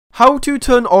How to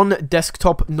turn on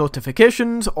desktop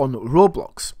notifications on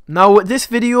Roblox. Now this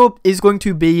video is going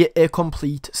to be a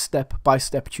complete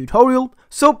step-by-step tutorial,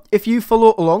 so if you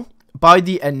follow along, by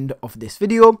the end of this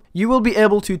video, you will be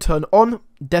able to turn on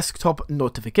desktop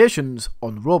notifications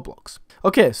on Roblox.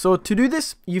 Okay, so to do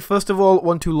this, you first of all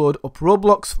want to load up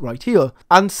Roblox right here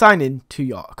and sign in to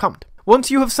your account. Once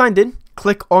you have signed in,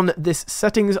 click on this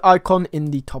settings icon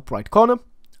in the top right corner,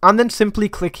 and then simply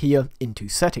click here into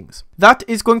settings. That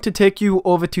is going to take you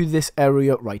over to this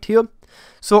area right here.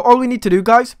 So all we need to do,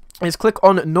 guys, is click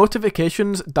on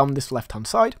notifications down this left hand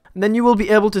side, and then you will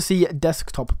be able to see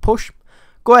desktop push.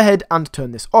 Go ahead and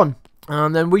turn this on,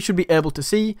 and then we should be able to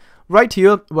see right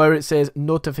here where it says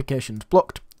notifications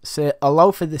blocked, say allow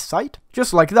for this site,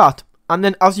 just like that. And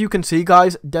then as you can see,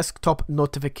 guys, desktop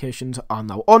notifications are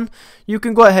now on. You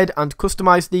can go ahead and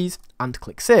customize these and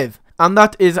click save. And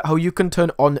that is how you can turn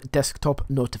on desktop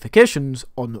notifications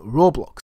on Roblox.